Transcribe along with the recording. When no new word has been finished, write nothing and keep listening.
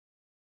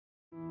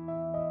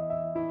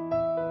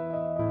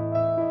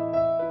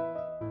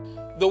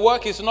The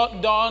work is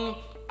not done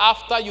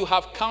after you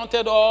have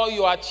counted all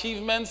your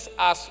achievements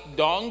as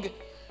dung.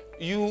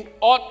 You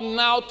ought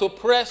now to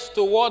press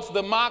towards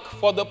the mark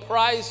for the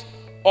prize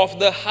of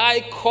the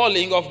high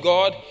calling of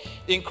God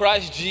in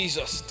Christ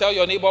Jesus. Tell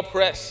your neighbor,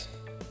 press.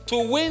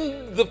 To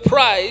win the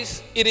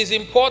prize, it is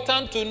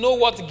important to know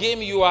what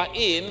game you are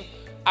in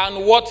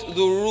and what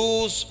the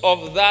rules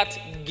of that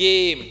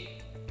game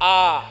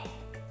are.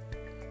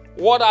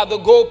 What are the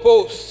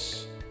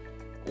goalposts?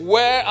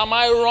 Where am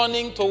I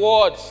running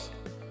towards?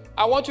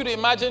 I want you to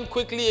imagine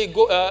quickly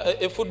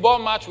a football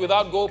match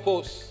without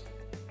goalposts.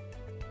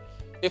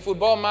 A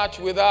football match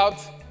without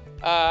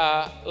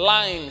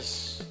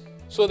lines.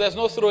 So there's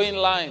no throwing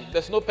line.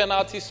 There's no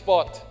penalty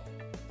spot.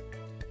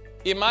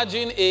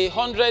 Imagine a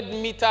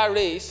 100-meter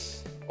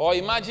race, or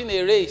imagine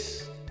a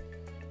race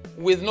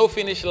with no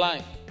finish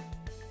line.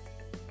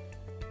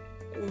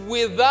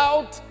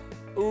 Without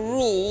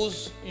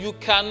rules, you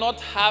cannot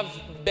have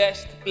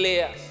best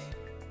players.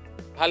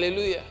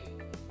 Hallelujah.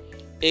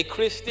 A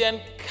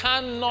Christian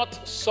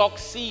cannot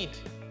succeed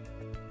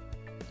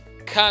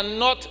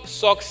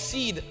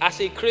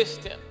as a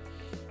Christian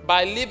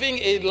by living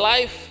a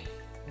life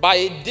by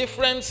a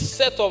different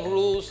set of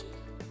rules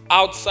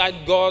outside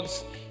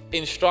God's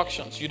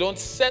instructions. You don't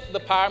set the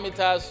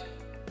parameters,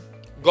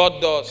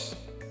 God does.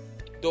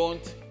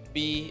 Don't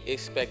be a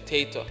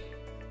spectator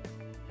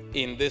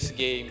in this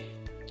game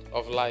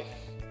of life.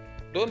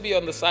 Don't be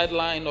on the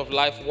sideline of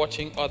life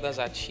watching others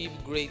achieve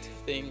great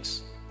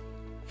things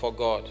for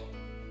God.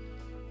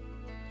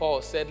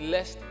 Paul said,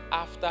 lest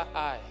after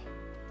I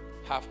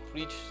have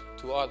preached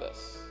to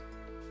others,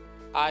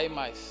 I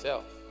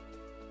myself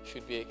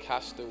should be a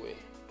castaway.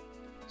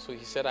 So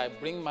he said, I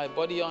bring my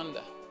body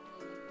under.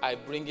 I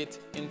bring it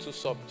into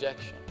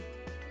subjection.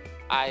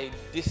 I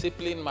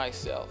discipline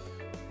myself.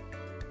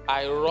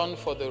 I run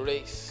for the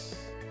race.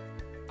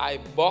 I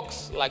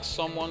box like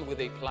someone with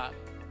a plan.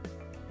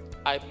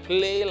 I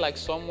play like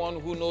someone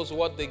who knows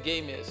what the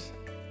game is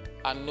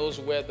and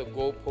knows where the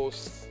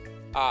goalposts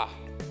are.